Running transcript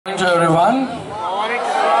Good morning to everyone.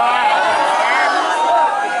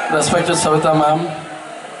 Respected Savita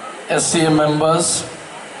ma'am, SCA members,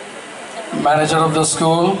 manager of the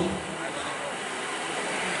school,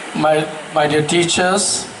 my dear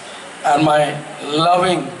teachers, and my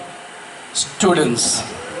loving students.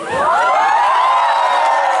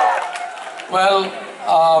 Well,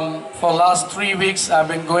 for last 3 weeks I've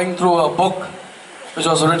been going through a book which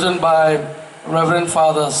was written by Reverend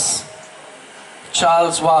Fathers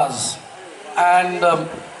Charles Vaz, and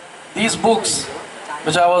these books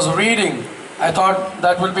which I was reading, I thought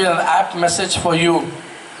that will be an apt message for you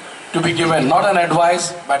to be given, not an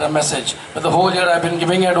advice but a message. But the whole year I've been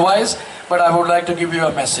giving advice, but I would like to give you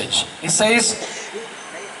a message. It says,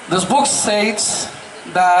 this book states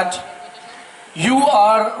that you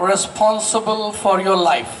are responsible for your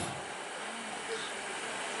life.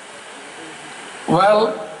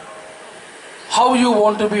 Well, how you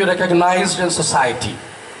want to be recognized in society,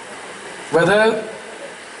 whether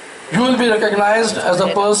you will be recognized as a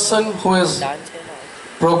person who is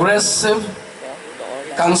progressive,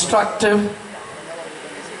 constructive,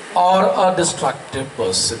 or a destructive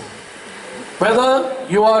person, whether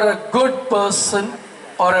you are a good person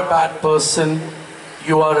or a bad person,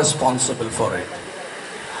 you are responsible for it.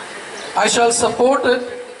 I shall support it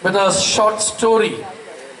with a short story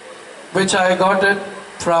which I got it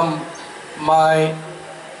from my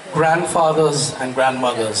grandfathers and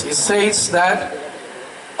grandmothers. It says that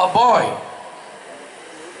a boy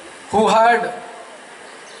who had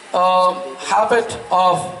a habit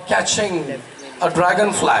of catching a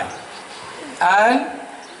dragonfly, and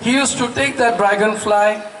he used to take that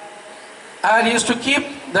dragonfly and he used to keep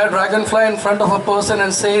that dragonfly in front of a person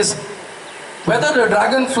and says, whether the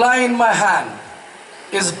dragonfly in my hand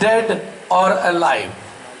is dead or alive.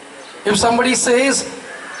 If somebody says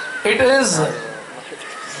it is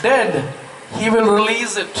dead, he will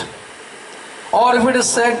release it. Or if it is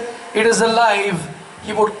said it is alive,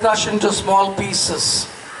 he would crush into small pieces.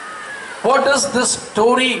 What does this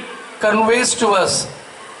story conveys to us?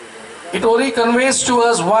 It only conveys to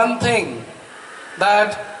us one thing,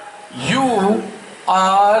 that you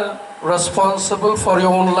are responsible for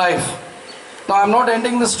your own life. Now I'm not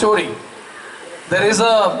ending the story. There is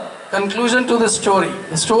a conclusion to this story.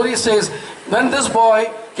 The story says, when this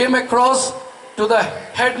boy came across to the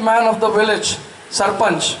head man of the village,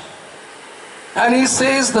 Sarpanch, and he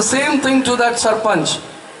says the same thing to that Sarpanch,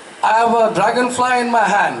 I have a dragonfly in my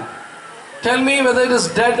hand, tell me whether it is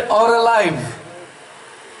dead or alive.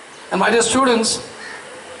 And my dear students,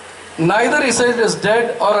 neither he said it is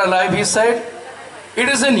dead or alive, he said it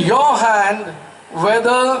is in your hand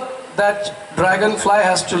whether that dragonfly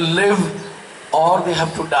has to live or they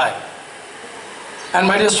have to die. And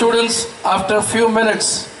my dear students, after a few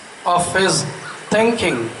minutes of his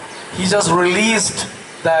thinking, he just released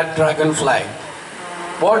that dragonfly.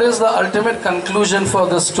 What is the ultimate conclusion for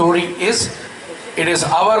the story is, it is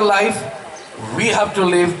our life, we have to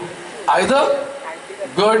live either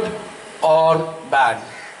good or bad.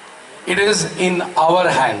 It is in our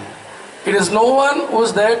hand. It is no one who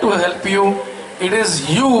is there to help you. It is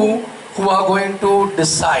you who are going to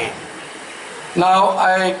decide. Now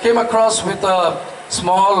I came across with a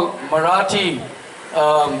small Marathi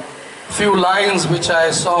few lines which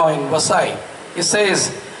I saw in Vasai. It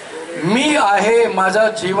says, मी आहे माझ्या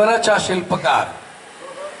जीवनाचा शिल्पकार.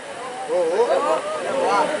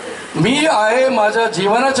 मी आहे माझ्या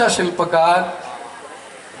जीवनाचा शिल्पकार.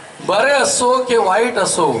 बरे असो की वाईट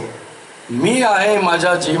असो, मी आहे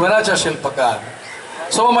माझ्या जीवनाचा शिल्पकार.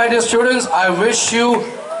 So my dear students, I wish you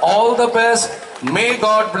all the best. May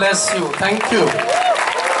God bless you. Thank you.